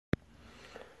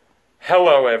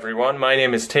Hello everyone, my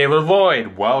name is Taylor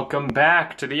Lloyd. Welcome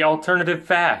back to the Alternative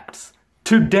Facts.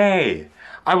 Today,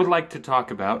 I would like to talk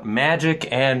about magic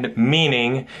and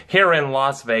meaning here in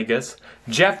Las Vegas.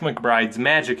 Jeff McBride's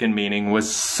Magic and Meaning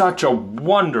was such a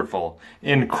wonderful,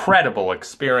 incredible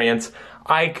experience.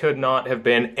 I could not have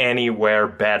been anywhere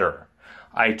better.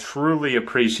 I truly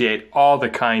appreciate all the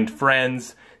kind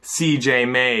friends, CJ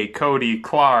May, Cody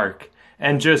Clark,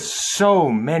 and just so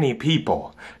many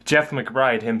people. Jeff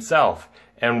McBride himself,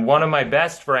 and one of my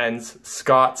best friends,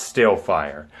 Scott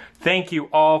Stillfire. Thank you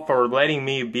all for letting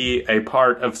me be a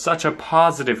part of such a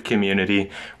positive community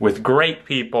with great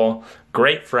people,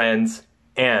 great friends,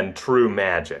 and true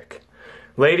magic.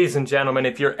 Ladies and gentlemen,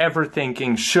 if you're ever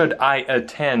thinking, should I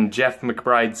attend Jeff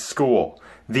McBride's school?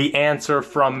 The answer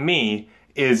from me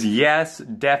is yes,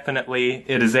 definitely.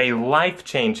 It is a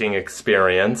life-changing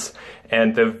experience,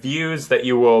 and the views that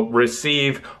you will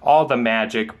receive, all the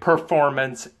magic,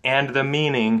 performance, and the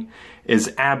meaning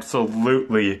is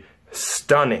absolutely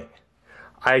stunning.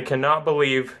 I cannot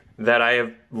believe that I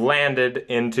have landed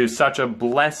into such a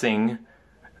blessing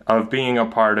of being a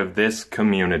part of this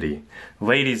community.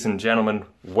 Ladies and gentlemen,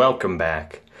 welcome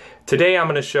back. Today I'm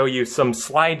going to show you some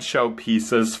slideshow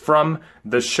pieces from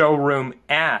the showroom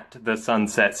at the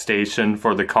Sunset Station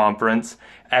for the conference,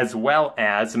 as well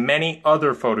as many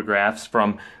other photographs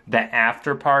from the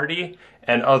Afterparty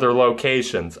and other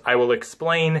locations. I will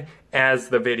explain as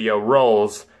the video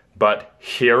rolls, but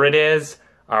here it is,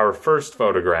 our first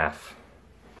photograph.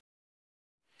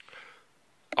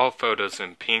 All photos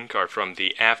in pink are from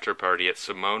the after-party at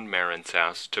Simone Marron's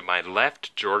house. To my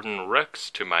left, Jordan Rooks.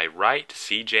 To my right,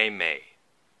 CJ May.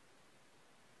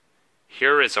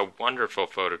 Here is a wonderful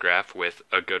photograph with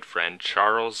a good friend,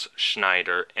 Charles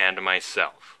Schneider, and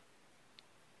myself.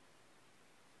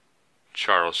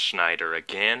 Charles Schneider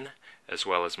again, as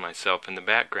well as myself in the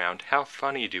background. How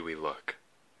funny do we look?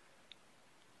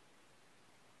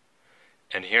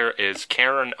 And here is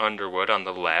Karen Underwood on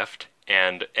the left,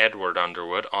 and Edward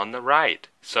Underwood on the right.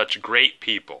 Such great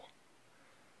people.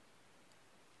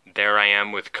 There I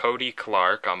am with Cody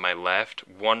Clark on my left.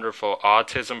 Wonderful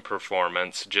autism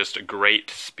performance, just a great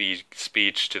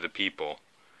speech to the people.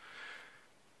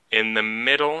 In the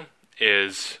middle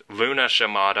is Luna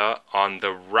Shimada. On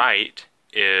the right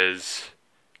is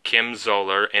Kim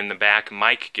Zoller. In the back,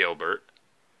 Mike Gilbert.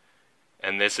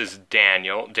 And this is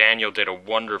Daniel. Daniel did a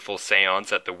wonderful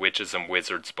seance at the Witches and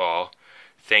Wizards Ball.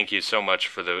 Thank you so much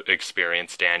for the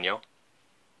experience, Daniel.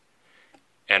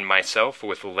 And myself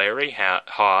with Larry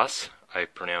Haas. I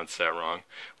pronounced that wrong.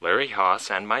 Larry Haas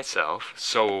and myself.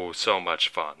 So much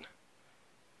fun.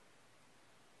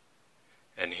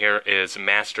 And here is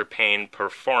Master Payne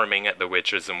performing at the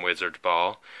Witches and Wizards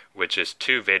Ball, which is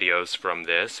 2 videos from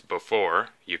this before.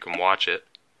 You can watch it.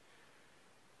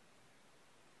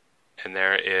 And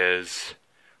there is...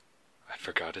 I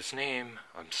forgot his name.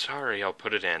 I'm sorry. I'll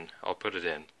put it in.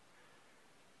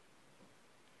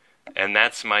 And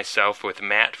that's myself with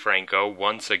Matt Franco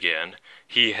once again.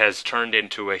 He has turned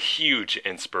into a huge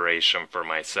inspiration for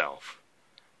myself.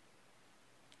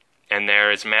 And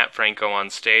there is Matt Franco on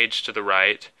stage to the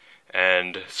right,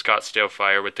 and Scott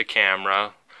Stillfire with the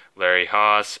camera, Larry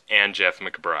Haas, and Jeff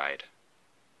McBride.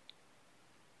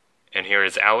 And here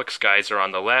is Alex Geyser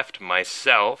on the left,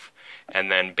 myself, and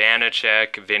then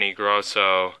Banachek, Vinny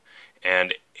Grosso,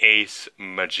 and Ace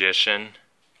Magician,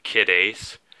 Kid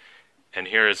Ace. And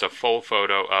here is a full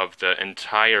photo of the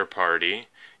entire party.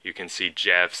 You can see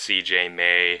Jeff, CJ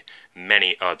May,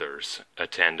 many others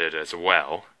attended as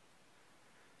well.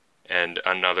 And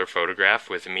another photograph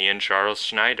with me and Charles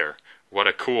Schneider. What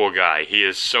a cool guy. He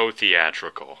is so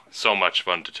theatrical. So much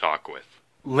fun to talk with.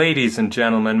 Ladies and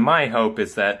gentlemen, my hope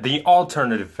is that the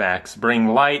alternative facts bring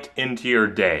light into your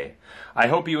day. I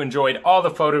hope you enjoyed all the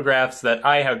photographs that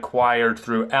I acquired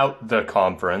throughout the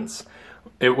conference.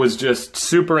 It was just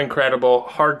super incredible,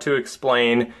 hard to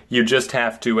explain. You just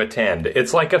have to attend.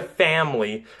 It's like a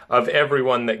family of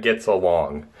everyone that gets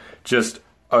along. Just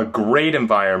a great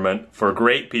environment for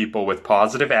great people with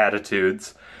positive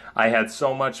attitudes. I had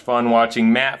so much fun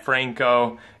watching Matt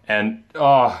Franco, and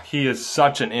he is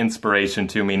such an inspiration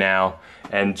to me now.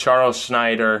 And Charles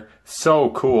Schneider, so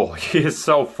cool. He is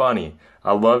so funny.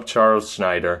 I love Charles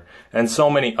Schneider, and so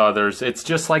many others. It's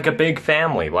just like a big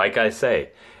family, like I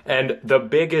say. And the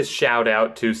biggest shout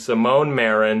out to Simone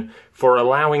Marron for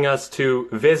allowing us to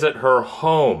visit her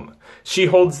home. She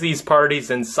holds these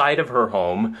parties inside of her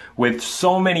home with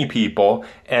so many people,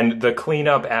 and the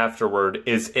cleanup afterward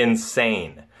is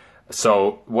insane.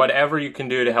 So whatever you can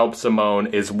do to help Simone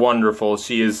is wonderful.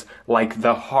 She is like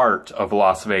the heart of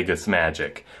Las Vegas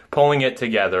magic, pulling it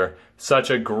together.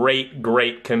 Such a great,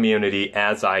 great community,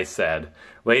 as I said.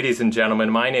 Ladies and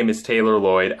gentlemen, my name is Taylor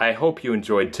Lloyd. I hope you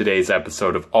enjoyed today's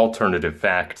episode of Alternative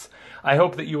Facts. I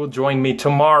hope that you will join me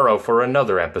tomorrow for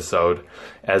another episode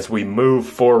as we move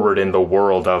forward in the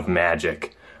world of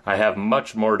magic. I have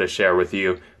much more to share with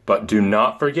you, but do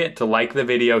not forget to like the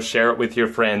video, share it with your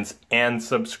friends, and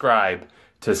subscribe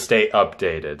to stay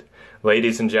updated.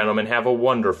 Ladies and gentlemen, have a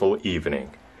wonderful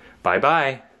evening.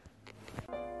 Bye-bye.